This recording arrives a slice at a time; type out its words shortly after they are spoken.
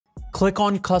Click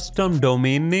on custom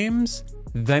domain names,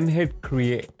 then hit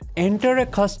create. Enter a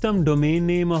custom domain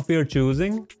name of your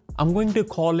choosing. I'm going to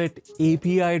call it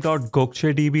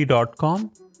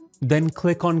api.gokchadb.com. Then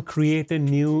click on create a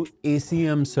new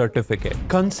ACM certificate.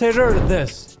 Consider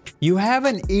this. You have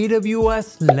an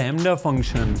AWS Lambda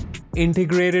function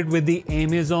integrated with the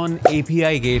Amazon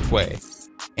API gateway,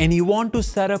 and you want to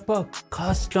set up a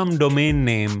custom domain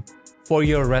name for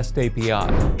your REST API.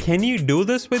 Can you do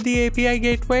this with the API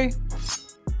gateway?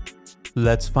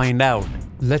 Let's find out.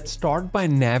 Let's start by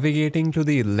navigating to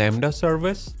the Lambda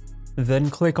service, then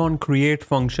click on create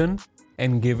function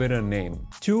and give it a name.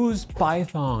 Choose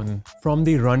Python from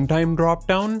the runtime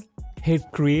dropdown, hit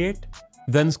create,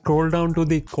 then scroll down to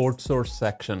the code source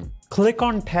section. Click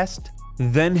on test,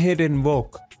 then hit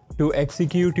invoke to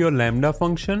execute your Lambda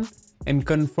function and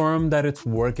confirm that it's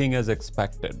working as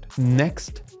expected.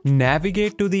 Next,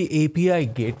 navigate to the API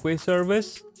gateway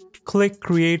service, click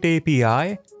create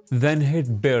API, then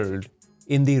hit build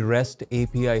in the REST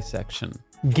API section.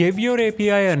 Give your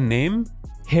API a name,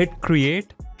 hit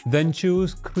create, then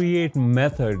choose create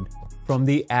method from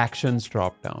the actions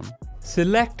dropdown.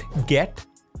 Select get,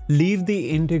 leave the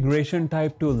integration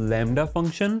type to Lambda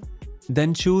function,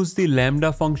 then choose the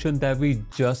Lambda function that we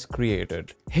just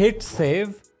created. Hit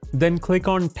save, then click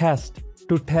on test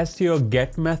to test your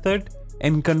get method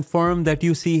and confirm that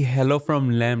you see hello from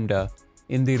Lambda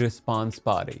in the response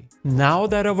body. Now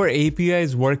that our API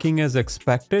is working as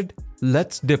expected,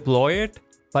 let's deploy it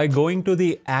by going to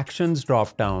the actions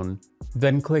dropdown,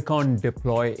 then click on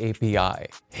deploy API.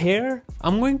 Here,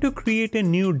 I'm going to create a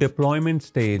new deployment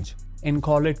stage and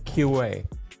call it QA,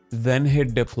 then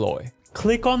hit deploy.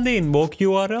 Click on the invoke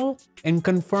URL and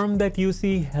confirm that you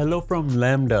see hello from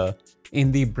Lambda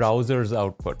in the browser's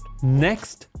output.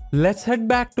 Next, let's head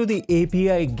back to the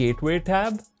API gateway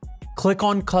tab. Click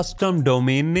on custom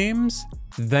domain names,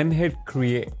 then hit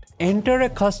create. Enter a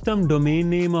custom domain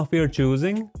name of your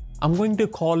choosing. I'm going to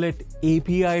call it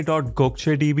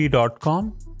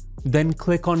api.gokchadb.com. Then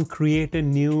click on create a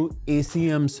new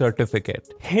ACM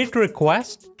certificate. Hit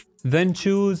request, then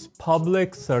choose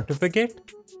public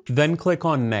certificate, then click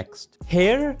on next.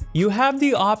 Here, you have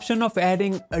the option of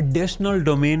adding additional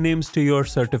domain names to your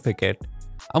certificate.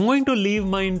 I'm going to leave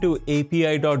mine to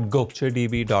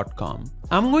api.gokchadb.com.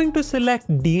 I'm going to select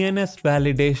DNS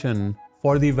validation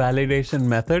for the validation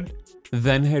method,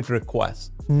 then hit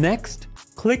request. Next,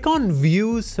 click on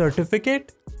view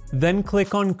certificate, then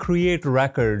click on create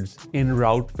records in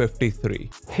Route 53.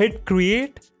 Hit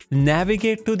create,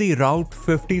 navigate to the Route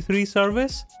 53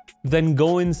 service, then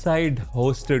go inside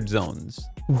hosted zones.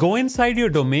 Go inside your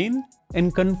domain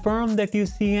and confirm that you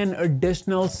see an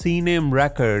additional CNAME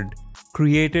record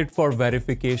created for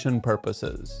verification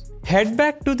purposes. Head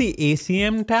back to the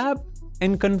ACM tab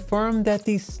and confirm that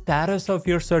the status of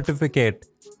your certificate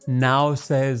now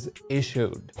says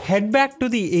issued. Head back to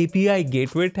the API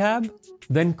gateway tab,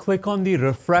 then click on the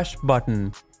refresh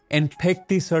button and pick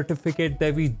the certificate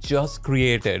that we just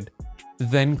created,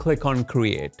 then click on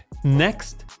create.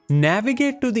 Next,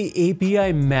 navigate to the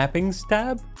API mappings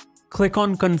tab, click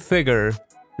on configure,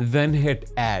 then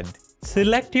hit add.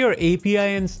 Select your API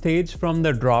and stage from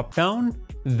the dropdown,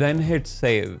 then hit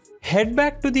save. Head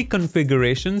back to the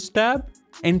configurations tab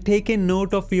and take a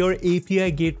note of your API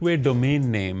gateway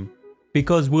domain name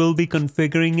because we'll be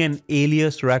configuring an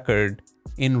alias record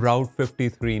in Route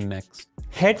 53 next.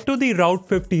 Head to the Route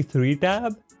 53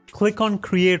 tab, click on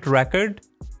create record,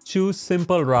 choose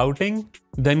simple routing,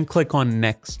 then click on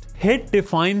next. Hit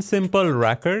define simple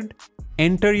record,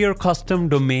 enter your custom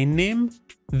domain name,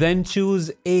 then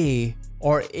choose A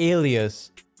or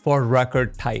alias for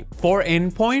record type. For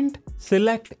endpoint,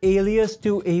 select alias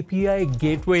to API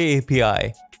gateway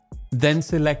API, then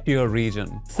select your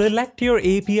region. Select your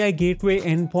API gateway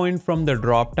endpoint from the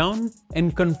dropdown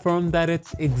and confirm that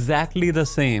it's exactly the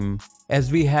same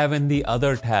as we have in the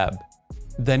other tab.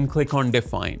 Then click on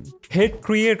define. Hit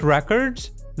create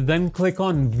records, then click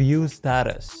on view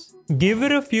status. Give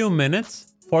it a few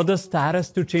minutes for the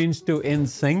status to change to in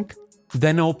sync,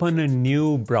 then open a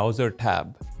new browser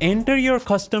tab. Enter your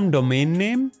custom domain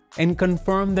name and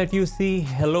confirm that you see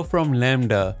hello from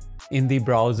Lambda in the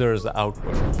browser's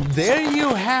output. There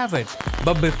you have it.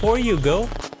 But before you go,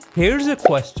 here's a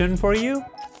question for you.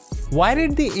 Why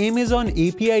did the Amazon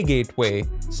API gateway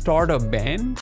start a band?